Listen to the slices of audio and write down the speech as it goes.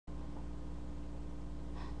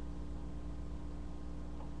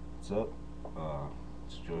What's up?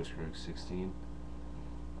 It's Joey Scruggs 16.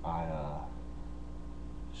 I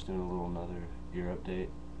just doing a little another ear update.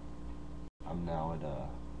 I'm now at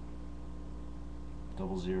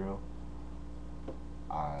 00.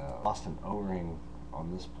 I lost an O-ring on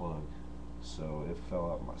this plug, so it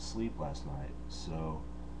fell out of my sleep last night. So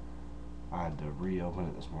I had to reopen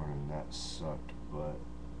it this morning, and that sucked. But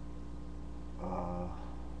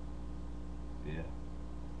yeah,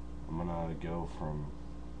 I'm gonna go from.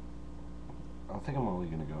 I think I'm only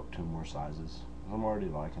gonna go up 2 more sizes. I'm already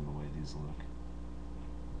liking the way these look,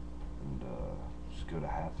 and just go to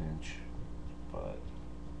 1/2 inch. But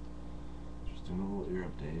just doing a little ear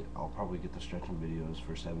update. I'll probably get the stretching videos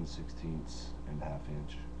for 7/16 and 1/2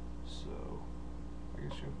 inch. So I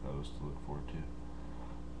guess you have those to look forward to.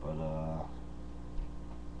 But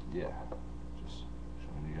yeah, just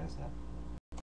showing you guys that.